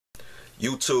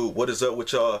YouTube, what is up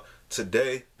with y'all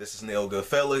today? This is Nail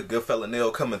Goodfella Nail,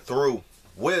 coming through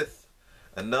with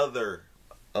another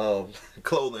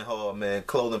clothing haul, man,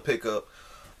 clothing pickup.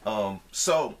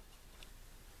 So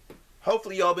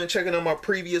hopefully y'all been checking out my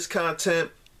previous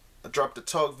content. I dropped a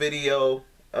talk video.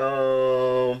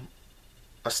 I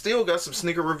still got some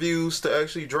sneaker reviews to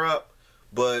actually drop,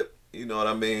 but you know what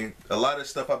I mean, a lot of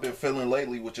stuff I've been feeling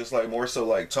lately was just like more so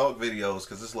like talk videos,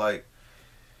 because it's like,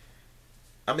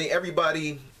 I mean,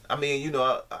 everybody, I mean, you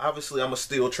know, obviously I'm gonna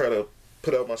still try to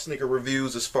put out my sneaker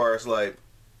reviews as far as like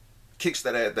kicks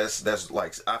that's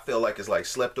like, I feel like it's like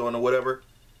slept on or whatever.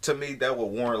 To me, that would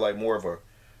warrant like more of a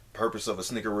purpose of a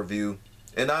sneaker review.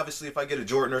 And obviously if I get a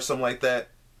Jordan or something like that,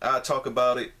 I'll talk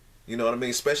about it. You know what I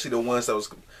mean? Especially the ones that was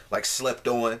like slept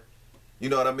on. You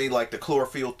know what I mean? Like the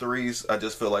chlorophyll 3s, I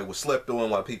just feel like was slept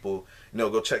on. Why people, you know,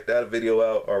 go check that video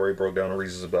out. I already broke down the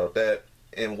reasons about that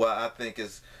and why I think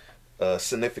is a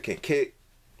significant kick,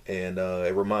 and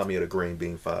it remind me of the green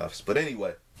bean 5s. But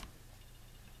anyway,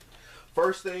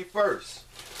 first thing first,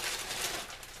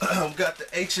 got the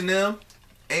H&M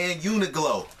and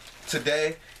Uniqlo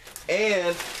today,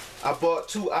 and I bought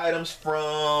two items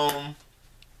from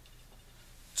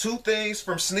two shirts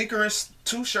from Sneaker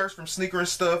and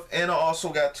Stuff, and I also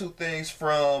got two things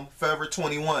from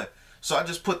FOREVER21. So I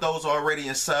just put those already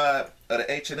inside of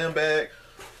the H&M bag,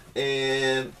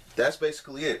 and that's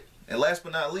basically it. And last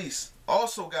but not least,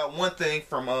 also got one thing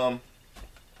from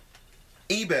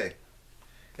eBay,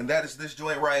 and that is this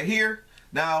joint right here.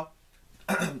 Now,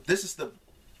 this is the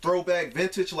throwback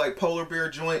vintage like polar bear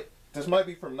joint. This might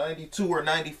be from 92 or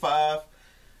 95.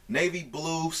 Navy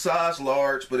blue, size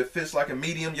large, but it fits like a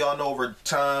medium. Y'all know over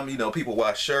time, you know, people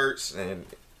wash shirts and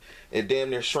it damn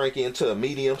near shrank into a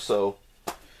medium. So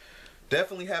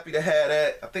definitely happy to have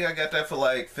that. I think I got that for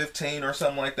like 15 or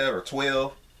something like that, or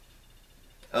 12.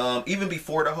 Even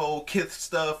before the whole Kith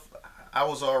stuff, I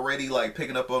was already like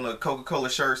picking up on the Coca-Cola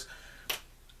shirts.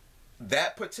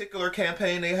 That particular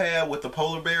campaign they had with the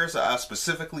polar bears, I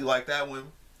specifically like that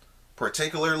one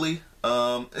particularly.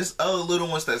 It's other little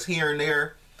ones that's here and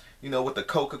there, you know, with the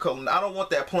Coca-Cola. I don't want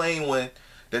that plain one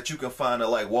that you can find at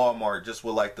like Walmart just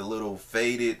with like the little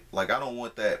faded, like I don't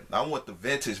want that. I want the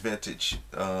vintage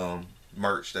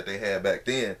merch that they had back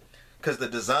then, because the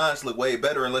designs look way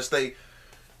better. Unless they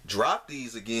drop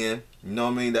these again, you know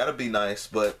what I mean, that'd be nice.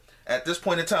 But at this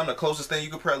point in time, the closest thing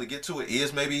you could probably get to it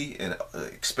is maybe an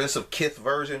expensive Kith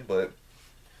version. But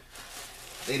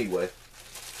anyway,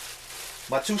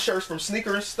 my two shirts from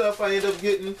Sneaker and Stuff I ended up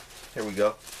getting, here we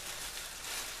go,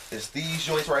 it's these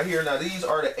joints right here. Now these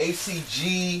are the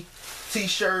ACG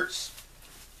t-shirts.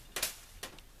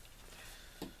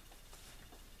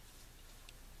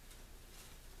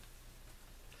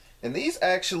 And these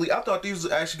actually, I thought these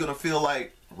were actually going to feel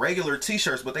like regular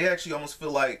t-shirts, but they actually almost feel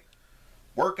like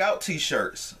workout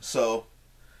t-shirts. So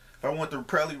if I want to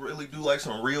probably really do like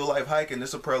some real life hiking,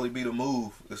 this will probably be the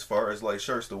move as far as like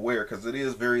shirts to wear, because it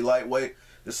is very lightweight.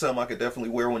 This is something I could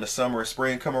definitely wear when the summer and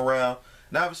spring come around.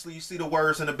 And obviously you see the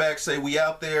words in the back say "we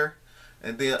out there,"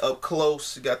 and then up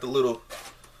close you got the little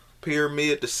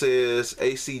pyramid that says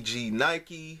ACG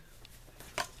Nike.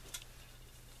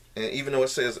 And even though it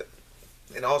says,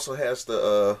 it also has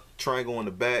the triangle on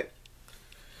the back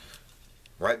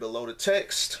right below the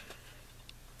text.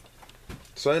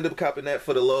 So I ended up copying that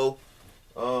for the low.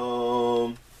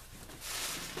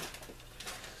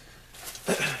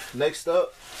 Next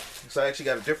up, so I actually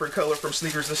got a different color from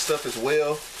Sneakers and Stuff as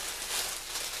well.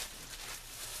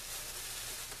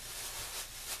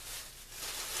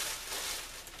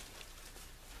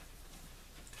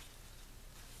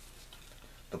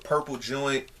 The purple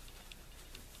joint.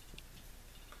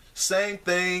 Same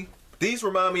thing. These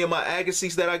remind me of my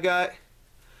Agassiz that I got.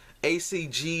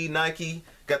 ACG Nike.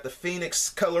 Got the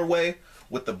Phoenix colorway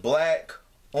with the black,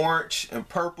 orange, and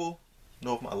purple. I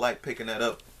don't know if my light picking that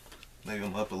up. Maybe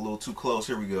I'm up a little too close.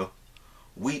 Here we go.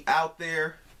 We out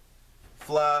there.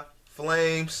 Fly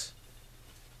flames.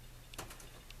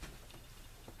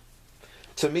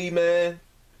 To me, man,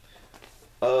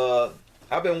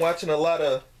 I've been watching a lot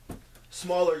of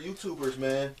smaller YouTubers,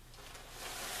 man.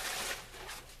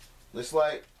 It's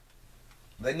like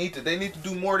they need to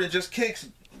do more than just kicks.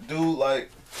 Do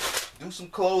some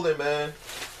clothing, man.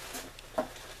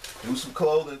 Do some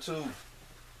clothing too.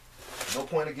 No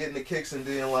point in getting the kicks and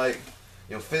then like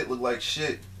your fit look like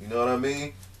shit. You know what I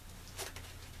mean?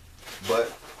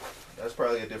 But that's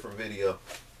probably a different video.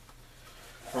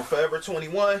 From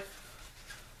FOREVER21,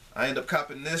 I end up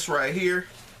copping this right here.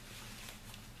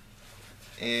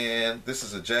 And this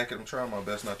is a jacket. I'm trying my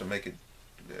best not to make it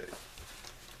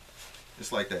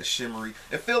It's like that shimmery.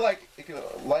 It feel like it could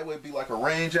lightweight be like a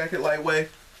rain jacket lightweight.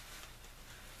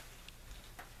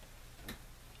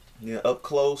 Yeah, up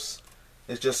close,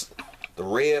 it's just the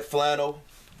red flannel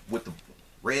with the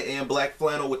red and black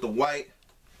flannel with the white.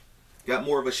 Got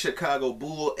more of a Chicago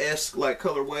Bull-esque like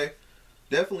colorway.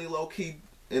 Definitely low key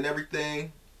and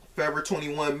everything. Forever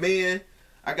 21 men.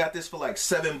 I got this for like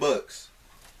 $7.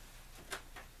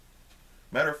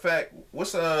 Matter of fact,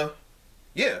 what's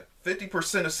yeah,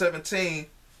 50% of 17.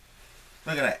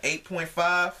 Looking at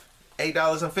 8.5,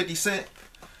 $8.50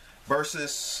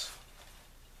 versus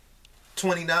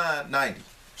 $29.90.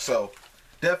 So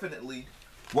definitely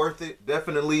worth it.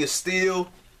 Definitely a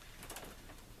steal.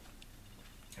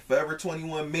 Forever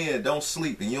 21 men, don't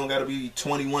sleep, and you don't gotta be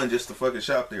 21 just to fucking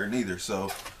shop there neither. So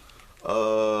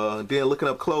then looking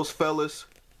up close, fellas,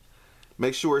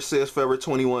 make sure it says Forever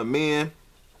 21 men.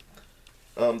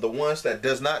 The ones that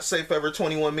does not say Forever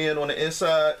 21 men on the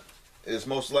inside is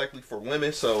most likely for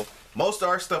women. So most of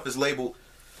our stuff is labeled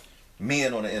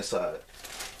men on the inside.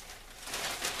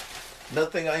 Another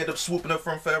thing I end up swooping up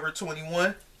from Forever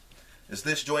 21 is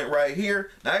this joint right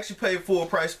here. Now, I actually paid full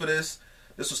price for this.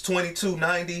 This was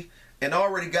 $22.90, and I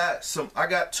already got some. I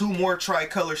got 2 more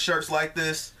tricolor shirts like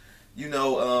this, you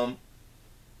know,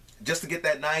 just to get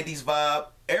that 90s vibe.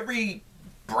 Every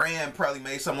brand probably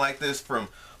made something like this, from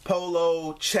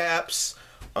Polo, Chaps,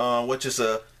 which is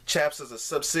Chaps is a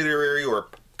subsidiary or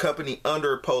company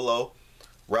under Polo,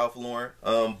 Ralph Lauren,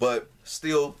 but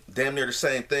still damn near the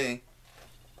same thing.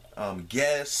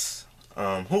 Guess,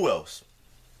 who else?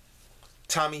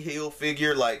 Tommy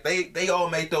Hilfiger, like they all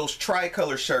made those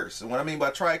tricolor shirts. And what I mean by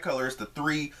tricolor is the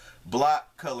 3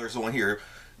 block colors on here.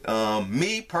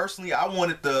 Me personally, I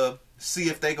wanted to see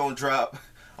if they gonna drop.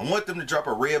 I want them to drop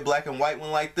a red, black, and white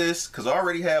one like this, because I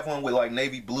already have one with like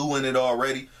navy blue in it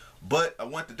already. But I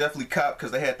want to definitely cop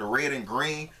because they had the red and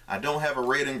green. I don't have a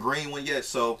red and green one yet,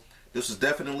 so this is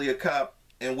definitely a cop.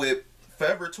 And with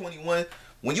Forever 21,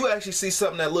 when you actually see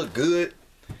something that look good,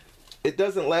 it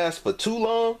doesn't last for too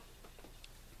long.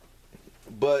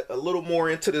 But a little more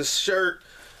into this shirt,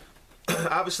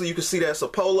 obviously you can see that's a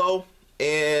polo,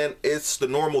 and it's the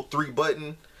normal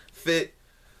 3-button fit,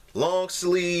 long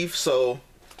sleeve. So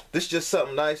this is just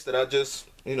something nice that I just,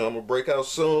 you know, I'm gonna break out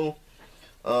soon.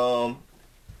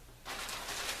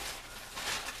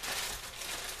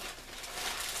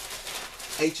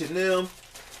 H&M,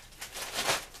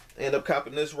 end up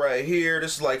copping this right here.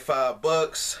 This is like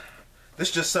 $5. This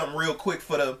is just something real quick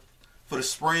for the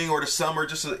spring or the summer.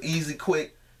 Just an easy,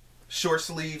 quick, short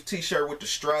sleeve t-shirt with the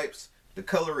stripes. The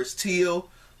color is teal.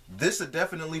 This would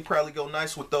definitely probably go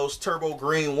nice with those turbo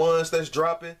green ones that's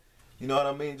dropping. You know what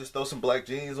I mean? Just throw some black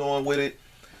jeans on with it.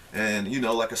 And, you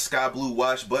know, like a sky blue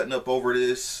wash button up over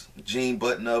this jean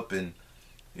button up, and,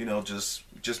 you know, just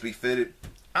be fitted.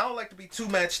 I don't like to be too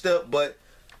matched up, but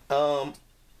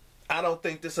I don't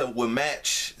think this would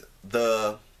match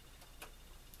the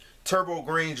turbo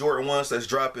green Jordan 1s that's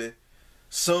dropping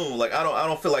soon. Like I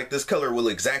don't feel like this color will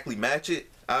exactly match it,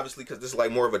 obviously, because this is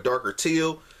like more of a darker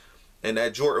teal, and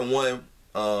that Jordan 1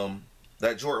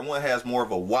 has more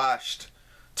of a washed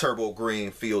turbo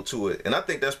green feel to it, and I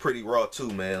think that's pretty raw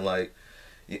too, man. Like,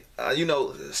 you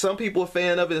know, some people are a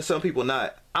fan of it and some people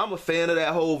not. I'm a fan of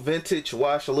that whole vintage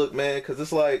wash look, man, because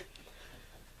it's like,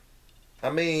 I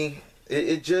mean,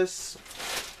 it just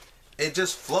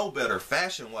flow better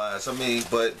fashion wise. I mean,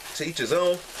 but to each his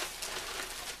own.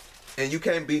 And you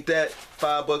can't beat that.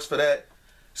 $5 for that.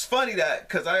 It's funny that,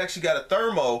 because I actually got a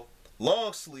thermo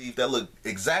long sleeve that looked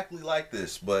exactly like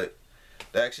this, but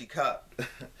they actually copped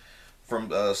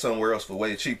from somewhere else for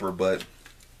way cheaper. But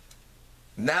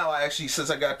now I actually, since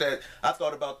I got that, I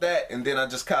thought about that, and then I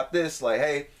just copped this. Like,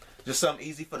 hey, just something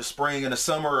easy for the spring and the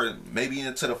summer, and maybe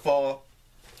into the fall.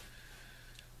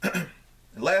 And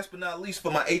last but not least, for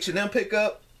my H&M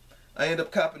pickup, I end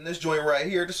up copping this joint right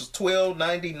here. This is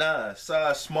 $12.99,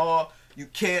 size small. You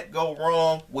can't go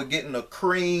wrong with getting a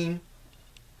cream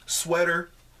sweater.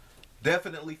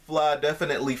 Definitely fly,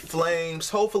 definitely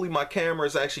flames. Hopefully my camera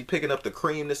is actually picking up the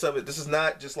creamness of it. This is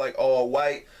not just like all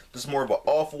white. This is more of an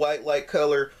off-white like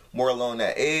color, more along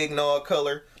that eggnog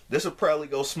color. This will probably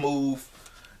go smooth.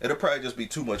 It'll probably just be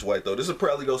too much white though. This will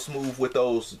probably go smooth with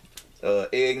those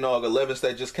eggnog 11s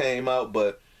that just came out.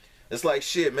 But it's like,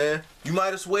 shit, man, you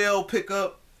might as well pick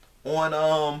up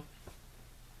on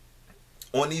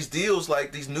these deals,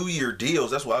 like these New Year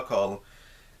deals. That's what I call them.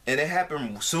 And it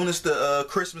happened as soon as the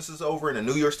Christmas is over and the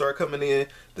New Year start coming in,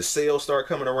 the sales start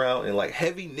coming around, and like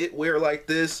heavy knitwear like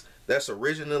this, that's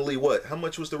originally what? How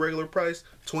much was the regular price?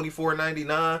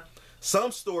 $24.99.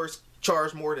 Some stores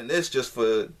charge more than this just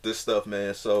for this stuff,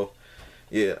 man. So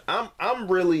yeah, I'm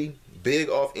really big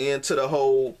off into the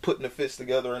whole putting the fits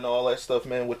together and all that stuff,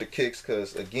 man, with the kicks,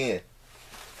 because again,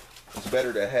 it's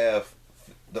better to have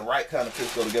the right kind of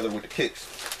fits go together with the kicks.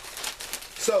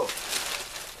 So,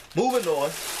 moving on.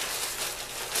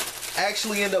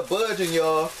 Actually end up budging,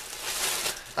 y'all.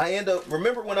 I end up,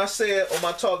 remember when I said on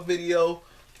my talk video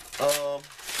a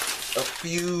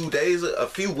few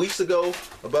weeks ago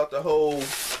about the whole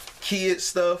kid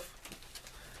stuff,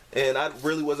 and I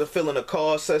really wasn't feeling a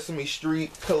COS Sesame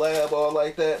Street collab all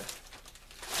like that.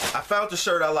 I found the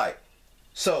shirt I like.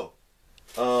 So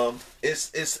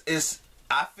it's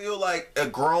I feel like a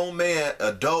grown man,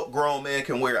 adult grown man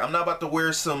can wear it. I'm not about to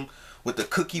wear some with the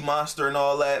Cookie Monster and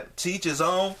all that. To each his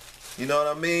own. You know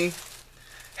what I mean?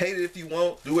 Hate it if you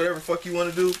want. Do whatever the fuck you want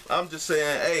to do. I'm just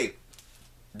saying, hey,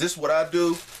 this is what I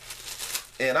do.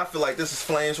 And I feel like this is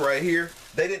flames right here.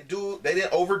 They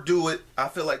didn't overdo it. I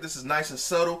feel like this is nice and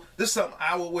subtle. This is something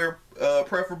I would wear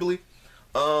preferably.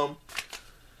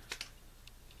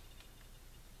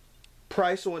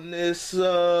 Price on this,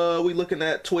 we looking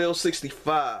at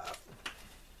 $12.65.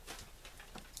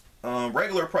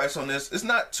 Regular price on this, it's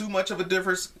not too much of a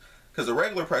difference because the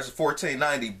regular price is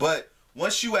 $14.90. But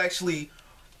once you actually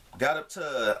got up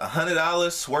to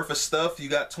 $100 worth of stuff, you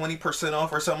got 20%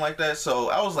 off or something like that. So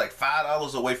I was like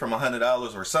 $5 away from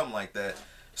 $100 or something like that.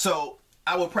 So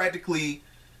I would practically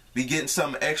be getting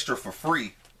something extra for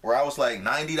free. Where I was like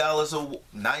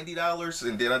 $90,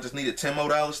 and then I just needed $10 more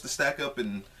to stack up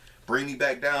and bring me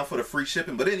back down for the free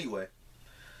shipping. But anyway,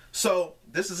 so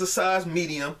this is a size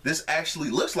medium. This actually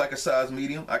looks like a size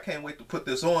medium. I can't wait to put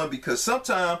this on because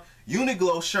sometimes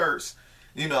Uniqlo shirts,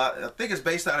 you know, I think it's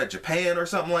based out of Japan or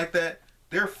something like that.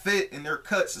 Their fit and their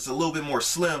cuts is a little bit more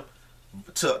slim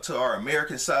to our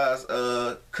American size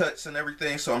cuts and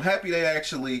everything. So I'm happy they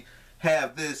actually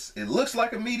have this. It looks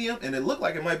like a medium, and it looked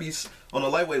like it might be on the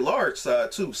lightweight large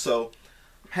side too. So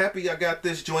happy I got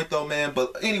this joint though, man.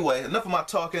 But anyway, enough of my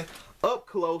talking. Up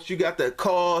close, you got the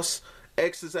COS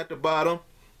X's at the bottom.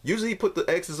 Usually he put the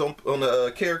X's on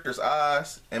the character's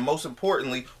eyes, and most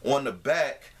importantly, on the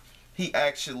back, he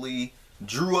actually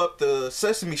drew up the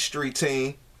Sesame Street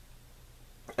team.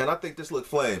 And I think this look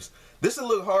flames. This would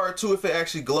look hard too if it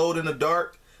actually glowed in the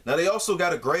dark. Now they also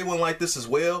got a gray one like this as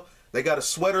well. They got a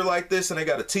sweater like this, and they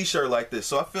got a t-shirt like this.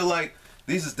 So I feel like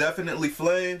these is definitely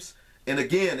flames. And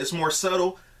again, it's more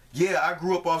subtle. Yeah, I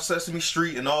grew up off Sesame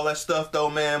Street and all that stuff though,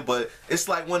 man. But it's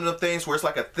like one of the things where it's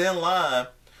like a thin line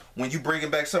when you bringing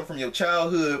back something from your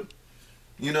childhood,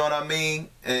 you know what I mean?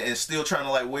 And still trying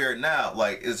to like wear it now.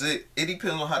 Like, it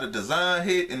depends on how the design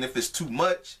hit, and if it's too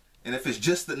much, and if it's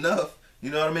just enough, you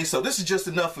know what I mean? So this is just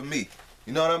enough for me.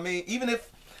 You know what I mean? Even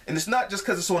if, and it's not just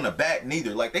because it's on the back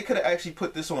neither. Like, they could have actually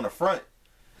put this on the front,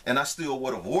 and I still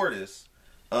would have wore this.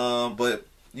 But,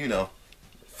 you know,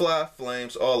 fly,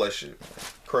 flames, all that shit.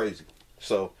 Crazy.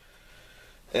 So,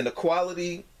 and the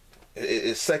quality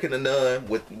is second to none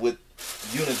with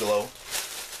Uniqlo.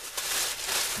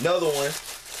 Another one.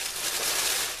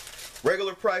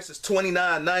 Regular price is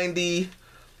 $29.90.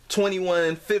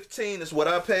 $21.15 is what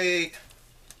I paid.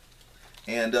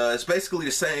 And it's basically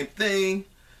the same thing.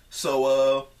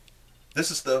 So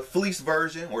this is the fleece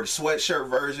version or the sweatshirt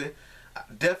version. I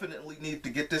definitely need to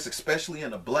get this, especially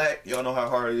in the black. Y'all know how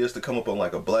hard it is to come up on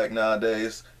like a black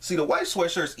nowadays. See, the white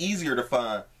sweatshirt's easier to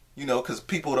find, you know, because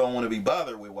people don't want to be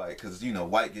bothered with white, because, you know,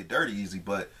 white get dirty easy.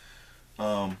 But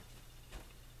the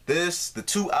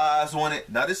two eyes on it.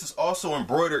 Now this is also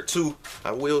embroidered too,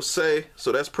 I will say.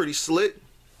 So that's pretty slick.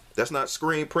 That's not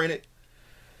screen printed.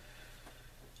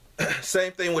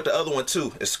 Same thing with the other one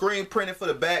too. It's screen printed for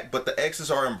the back, but the X's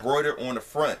are embroidered on the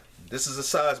front. This is a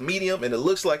size medium, and it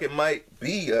looks like it might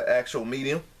be an actual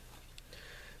medium.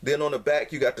 Then on the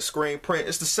back, you got the screen print.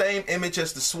 It's the same image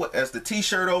as the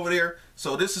t-shirt over there.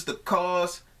 So this is the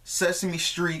COS Sesame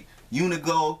Street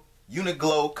Uniqlo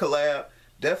collab.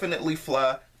 Definitely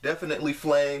fly, definitely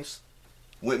flames.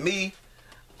 With me,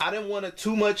 I didn't want it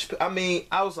too much. I mean,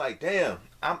 I was like, damn,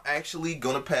 I'm actually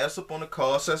gonna pass up on the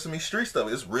COS Sesame Street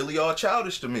stuff. It's really all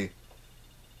childish to me.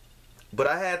 But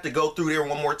I had to go through there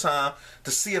one more time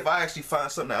to see if I actually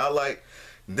find something that I like.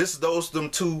 Them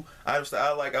two items that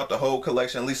I like out the whole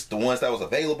collection, at least the ones that was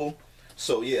available.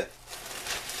 So yeah.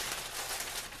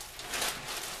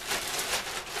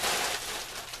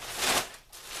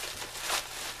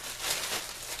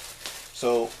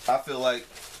 So I feel like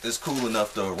it's cool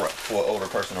enough to for an older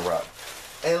person to rock.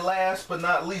 And last but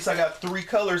not least, I got 3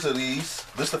 colors of these.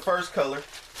 This is the first color.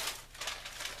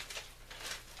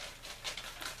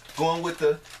 Going with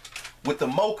the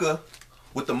mocha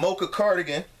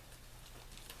cardigan.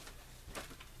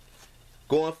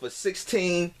 Going for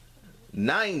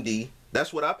 $16.90.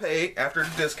 That's what I paid after the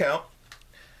discount.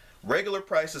 Regular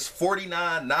price is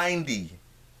 $49.90.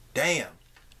 Damn.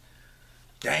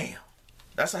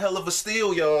 That's a hell of a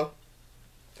steal, y'all.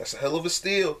 That's a hell of a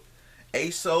steal.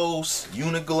 ASOS,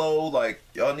 Uniqlo, like,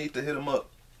 y'all need to hit them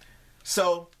up.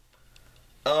 So,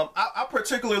 I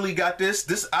particularly got this.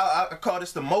 I call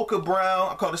this the mocha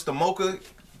brown. I call this the mocha.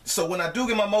 So when I do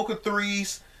get my mocha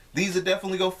 3s, these are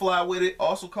definitely gonna fly with it.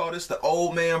 Also call this the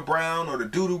old man brown or the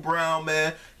doo-doo brown,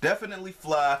 man. Definitely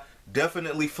fly.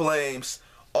 Definitely flames.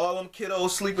 All them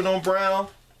kiddos sleeping on brown.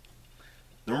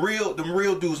 Them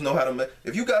real dudes know how to make.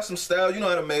 If you got some style, you know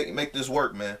how to make this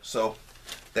work, man. So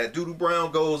that doo-doo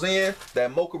brown goes in.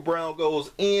 That mocha brown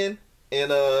goes in.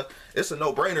 And it's a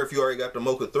no-brainer if you already got the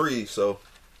mocha 3s. So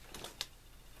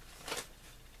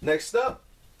next up,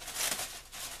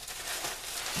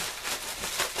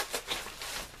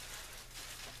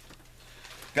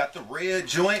 got the red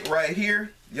joint right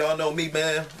here. Y'all know me,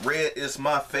 man. Red is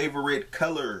my favorite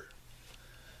color.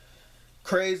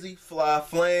 Crazy fly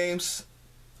flames.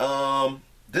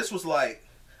 This was like,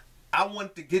 I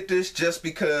wanted to get this just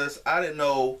because I didn't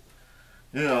know,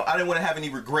 I didn't want to have any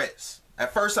regrets.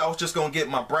 At first I was just gonna get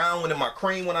my brown one and my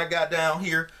cream when I got down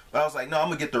here, but I was like, no, I'm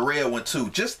gonna get the red one too,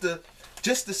 just to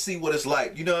see what it's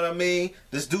like. You know what I mean?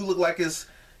 This do look like it's,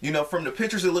 from the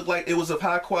pictures it looked like it was of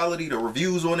high quality. The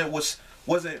reviews on it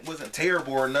wasn't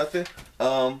terrible or nothing.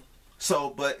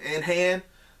 But in hand,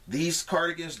 these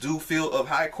cardigans do feel of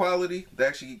high quality. They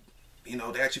actually,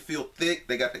 they actually feel thick.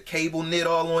 They got the cable knit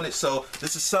all on it. So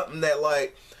this is something that,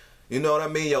 like, you know what I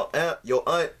mean? Your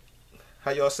aunt,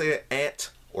 how y'all say it?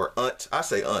 Aunt or aunt? I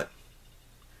say aunt.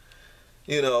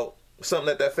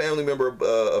 Something that family member,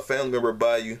 a family member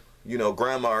buy you,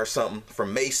 grandma or something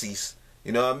from Macy's.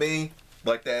 You know what I mean?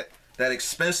 Like that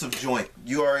expensive joint.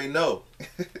 You already know.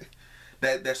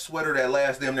 that sweater that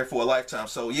lasts damn near for a lifetime.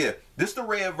 So yeah, this the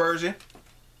red version.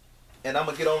 And I'm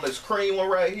gonna get on this cream one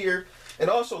right here. And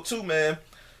also too, man,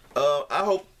 I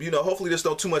hope, hopefully this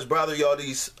don't too much bother y'all,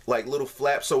 these like little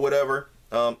flaps or whatever.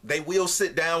 They will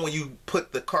sit down when you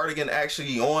put the cardigan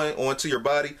actually onto your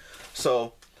body.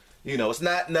 So, it's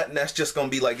not nothing that's just gonna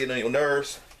be like getting on your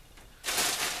nerves.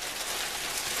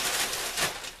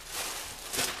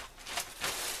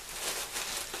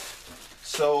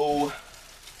 So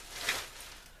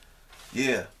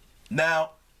yeah,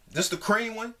 now this the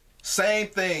cream one, same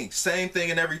thing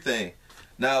and everything.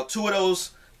 Now two of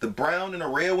those, the brown and the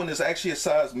red one is actually a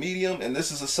size medium, and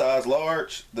this is a size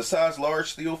large. The size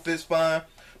large still fits fine,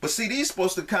 but see, these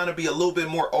supposed to kind of be a little bit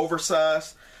more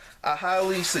oversized. I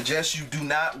highly suggest you do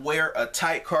not wear a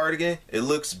tight cardigan. It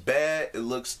looks bad, it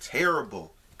looks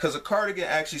terrible, because a cardigan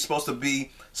actually supposed to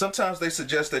be, sometimes they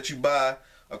suggest that you buy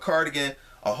a cardigan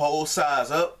a whole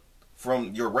size up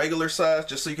from your regular size,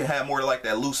 just so you can have more like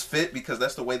that loose fit, because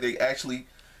that's the way they actually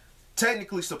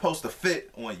technically supposed to fit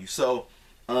on you. So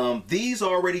these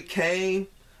already came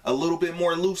a little bit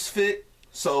more loose fit,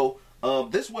 so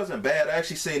this wasn't bad. I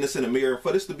actually seen this in the mirror.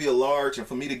 For this to be a large and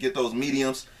for me to get those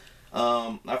mediums,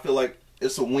 I feel like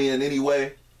it's a win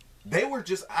anyway. They were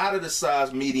just out of the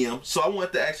size medium, so I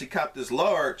wanted to actually cop this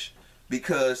large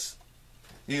because,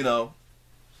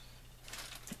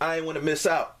 I ain't want to miss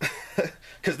out.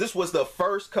 Because this was the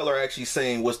first color I actually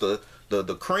seen, was the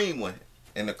cream one.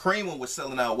 And the cream one was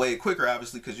selling out way quicker,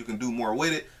 obviously, because you can do more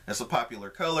with it. It's a popular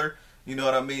color. You know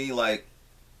what I mean? Like,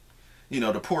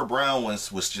 the poor brown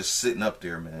ones was just sitting up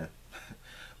there, man.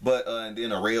 But, and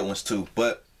then the red ones too.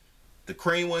 But the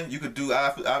cream one, you could do,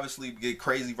 obviously, get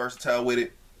crazy versatile with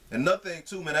it. Another thing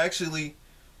too, man, I actually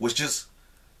was just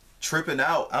tripping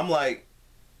out. I'm like,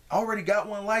 I already got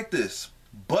one like this.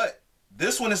 But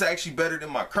this one is actually better than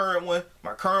my current one.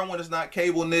 My current one is not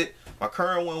cable knit. My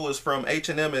current one was from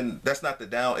H&M, and that's not the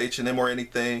down H&M or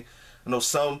anything. I know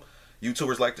some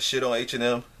YouTubers like to shit on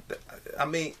H&M. I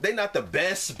mean, they not the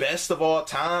best of all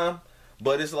time,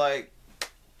 but it's like,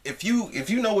 if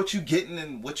you know what you getting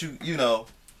and what if you know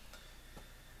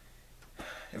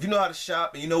how to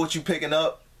shop and you know what you picking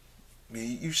up, I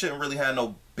mean, you shouldn't really have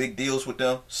no big deals with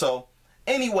them. So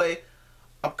anyway,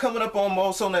 I'm coming up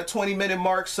almost on that 20-minute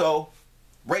mark, so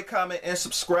rate, comment, and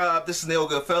subscribe. This is Nail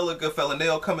Goodfella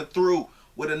Nail, coming through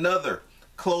with another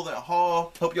clothing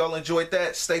haul. Hope y'all enjoyed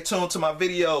that. Stay tuned to my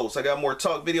videos. I got more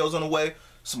talk videos on the way,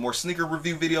 some more sneaker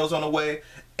review videos on the way,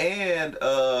 and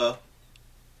I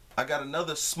got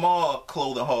another small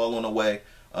clothing haul on the way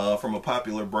from a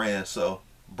popular brand. So,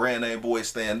 brand name Boys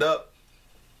Stand Up,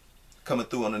 coming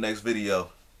through on the next video.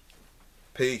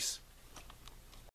 Peace.